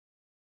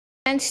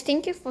friends.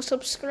 Thank you for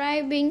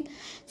subscribing.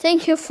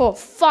 Thank you for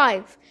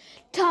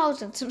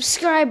 5,000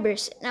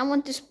 subscribers. And I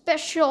want to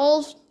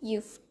special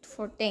you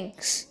for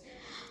thanks.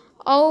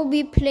 I'll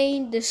be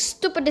playing the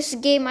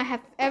stupidest game I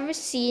have ever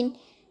seen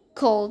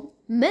called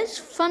Miss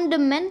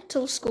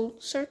Fundamental School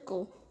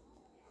Circle.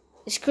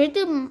 It's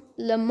created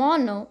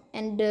Lemono,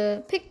 and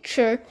the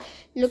picture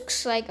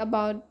looks like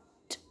about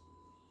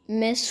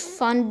Miss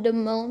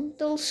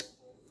Fundamental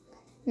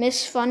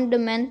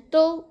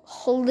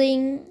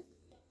holding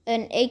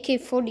an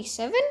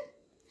AK-47.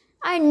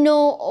 I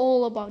know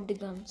all about the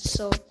guns,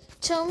 so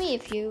tell me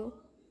if you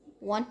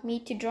want me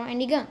to draw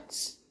any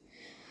guns.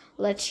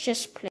 Let's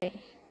just play.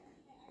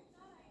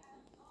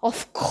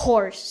 Of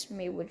course,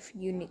 made with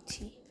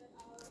Unity.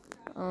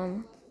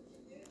 Loud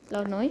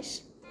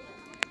noise.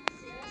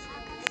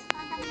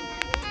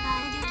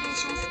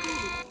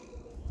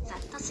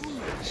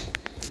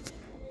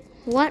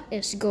 What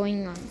is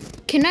going on?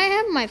 Can I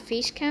have my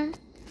face cam?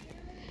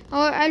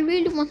 Or I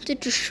really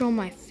wanted to show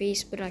my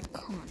face, but I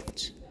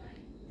can't.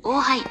 Oh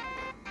hi,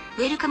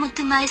 welcome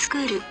to my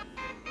school.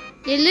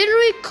 They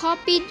literally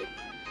copied.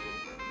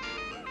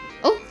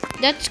 Oh,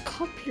 that's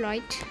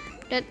copyright.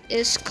 That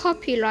is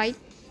copyright.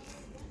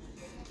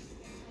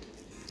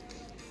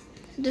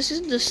 This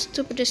is the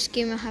stupidest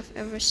game I have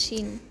ever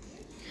seen.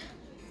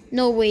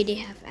 No way they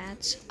have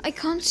ads. I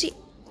can't see.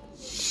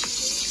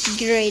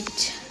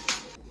 Great.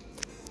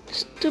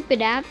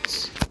 Stupid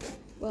ads.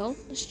 Well,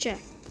 let's check.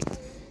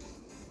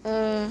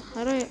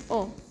 How do I?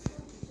 Oh.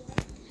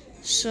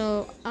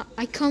 So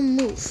I can't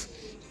move.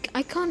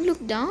 I can't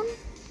look down.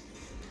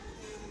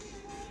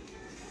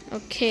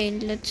 Okay,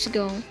 let's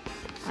go.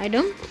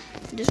 Item.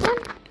 This one.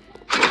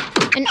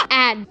 An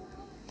ad.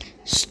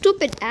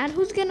 Stupid ad.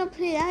 Who's gonna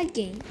play that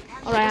game?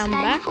 Alright, I'm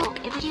back.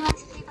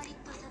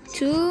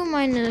 2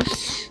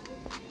 minus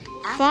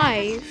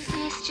 5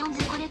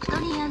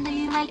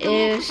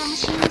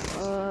 is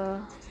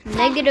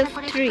negative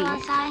 3.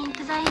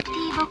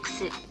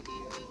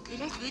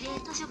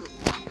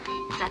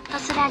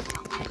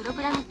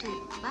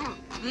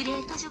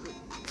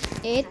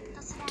 Eight,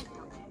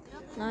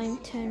 9,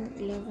 10,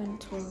 11,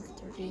 12,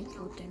 13,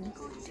 14,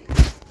 15.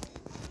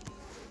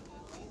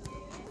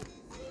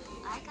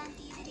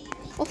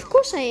 Of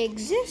course I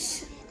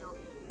exist.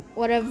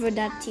 Whatever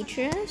that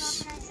teacher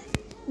is.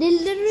 They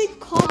literally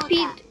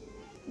copied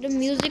the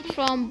music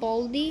from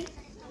Baldi.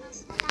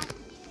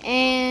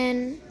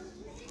 And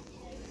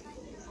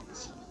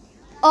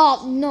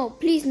oh no,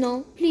 please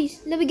no,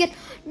 please let me get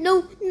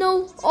no.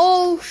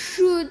 Oh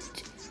shoot.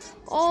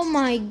 Oh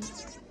my.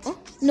 Oh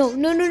no.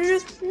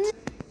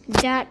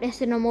 That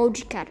is an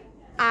emoji cat.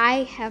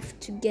 I have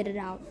to get it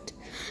out.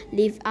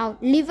 Leave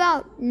out.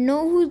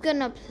 No, who's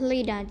gonna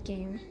play that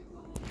game?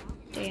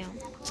 Damn.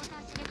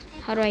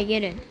 How do I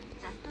get it?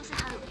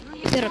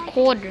 Get a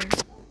quarter.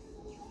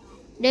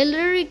 They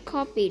literally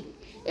copied.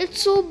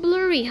 It's so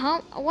blurry.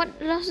 How? What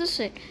does this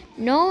say?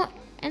 No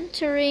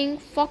entering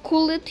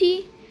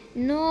faculty.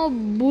 No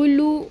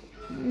bullying.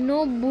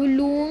 No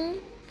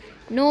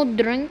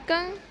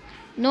drinking.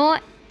 No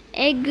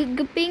egg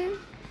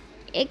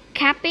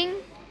capping.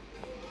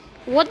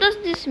 What does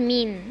this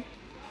mean?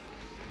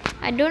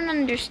 I don't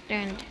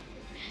understand.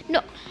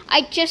 No,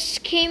 I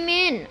just came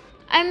in.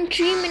 I'm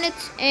 3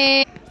 minutes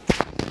in.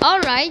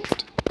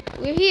 Alright,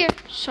 we're here.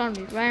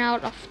 Sorry, ran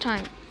out of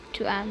time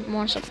to add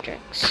more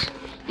subjects.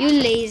 You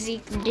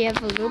lazy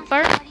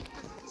developer.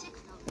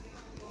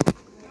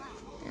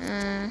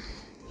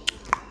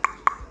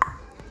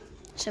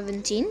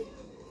 17.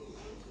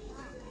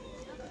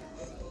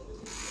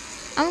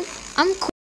 I'm